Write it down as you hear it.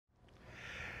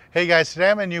Hey guys, today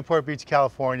I'm in Newport Beach,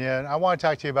 California, and I want to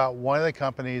talk to you about one of the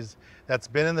companies that's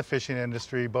been in the fishing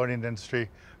industry, boating industry,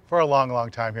 for a long,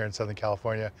 long time here in Southern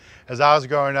California. As I was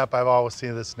growing up, I've always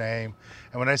seen this name.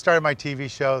 And when I started my TV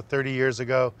show 30 years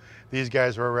ago, these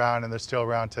guys were around and they're still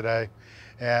around today.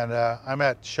 And I'm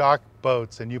at Schock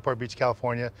Boats in Newport Beach,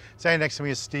 California. Standing next to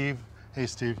me is Steve. Hey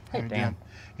Steve. Hey Dan.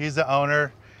 He's the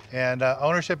owner, and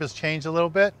ownership has changed a little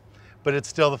bit, but it's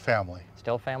still the family.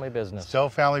 Still family business. Still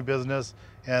family business.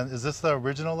 And is this the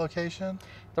original location?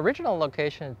 The original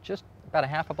location is just about a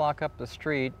half a block up the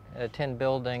street, a tin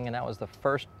building, and that was the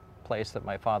first place that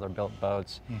my father built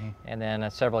boats. And then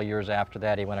several years after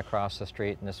that, he went across the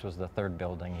street, and this was the third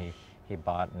building he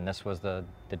bought, and this was the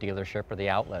dealership or the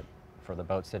outlet for the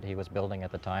boats that he was building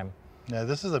at the time. Yeah,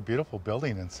 this is a beautiful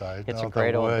building inside. It's a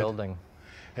great old building.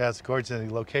 Yeah, it's gorgeous.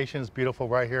 The location is beautiful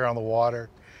right here on the water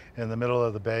in the middle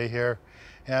of the bay here.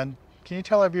 And can you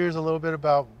tell our viewers a little bit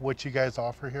about what you guys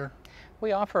offer here?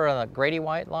 We offer a Grady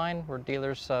White line. We're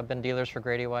dealers, been dealers for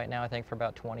Grady White now, I think, for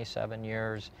about 27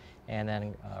 years. And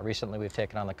then recently we've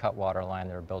taken on the Cutwater line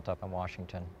that are built up in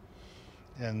Washington.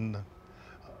 And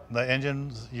the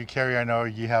engines you carry, I know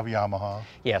you have Yamaha.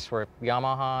 Yes, we're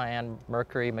Yamaha and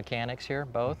Mercury mechanics here,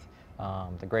 both.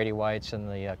 The Grady Whites and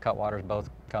the Cutwaters both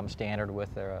come standard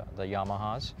with the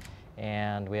Yamahas.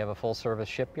 And we have a full service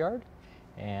shipyard.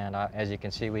 And as you can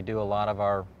see, we do a lot of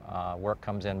our work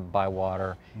comes in by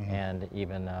water, and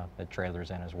even the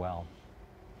trailers in as well.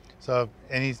 So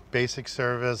any basic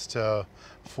service to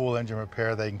full engine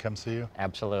repair, they can come see you?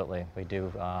 Absolutely. We do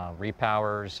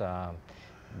repowers,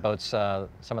 boats.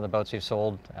 Some of the boats we've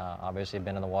sold obviously have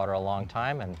been in the water a long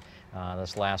time, and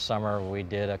this last summer we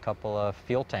did a couple of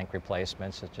fuel tank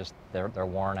replacements. It's just they're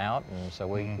worn out, and so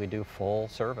we do full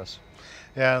service.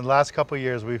 Yeah, in the last couple of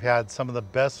years we've had some of the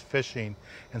best fishing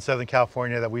in Southern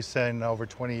California that we've seen in over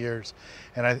 20 years.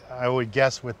 And I would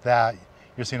guess with that,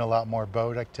 you're seeing a lot more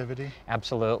boat activity?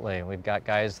 Absolutely. We've got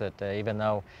guys that even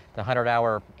though the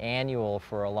 100-hour annual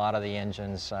for a lot of the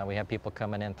engines, we have people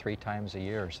coming in 3 times a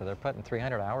year, so they're putting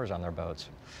 300 hours on their boats.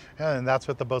 Yeah, and that's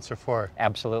what the boats are for.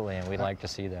 Absolutely, and we'd like to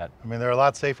see that. I mean, they're a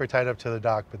lot safer tied up to the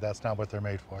dock, but that's not what they're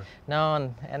made for.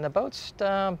 No, and the boats,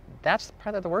 that's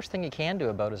probably the worst thing you can do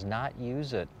a boat is not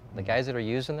use it. The guys that are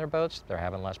using their boats, they're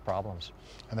having less problems.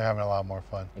 And they're having a lot more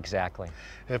fun. Exactly.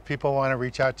 If people want to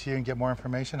reach out to you and get more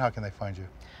information, how can they find you?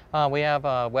 We have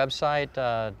a website,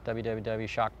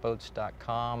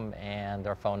 www.shockboats.com, and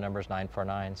our phone number is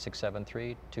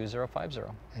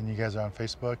 949-673-2050. And you guys are on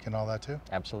Facebook and all that too?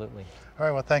 Absolutely. All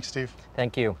right, well, thanks, Steve.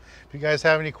 Thank you. If you guys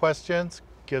have any questions,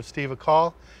 give Steve a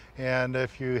call. And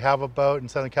if you have a boat in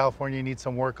Southern California you need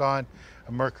some work on,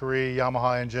 a Mercury,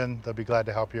 Yamaha engine, they'll be glad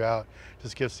to help you out.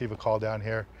 Just give Steve a call down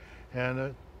here.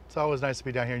 And it's always nice to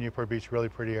be down here in Newport Beach, really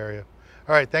pretty area.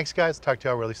 All right, thanks guys. Talk to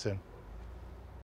y'all really soon.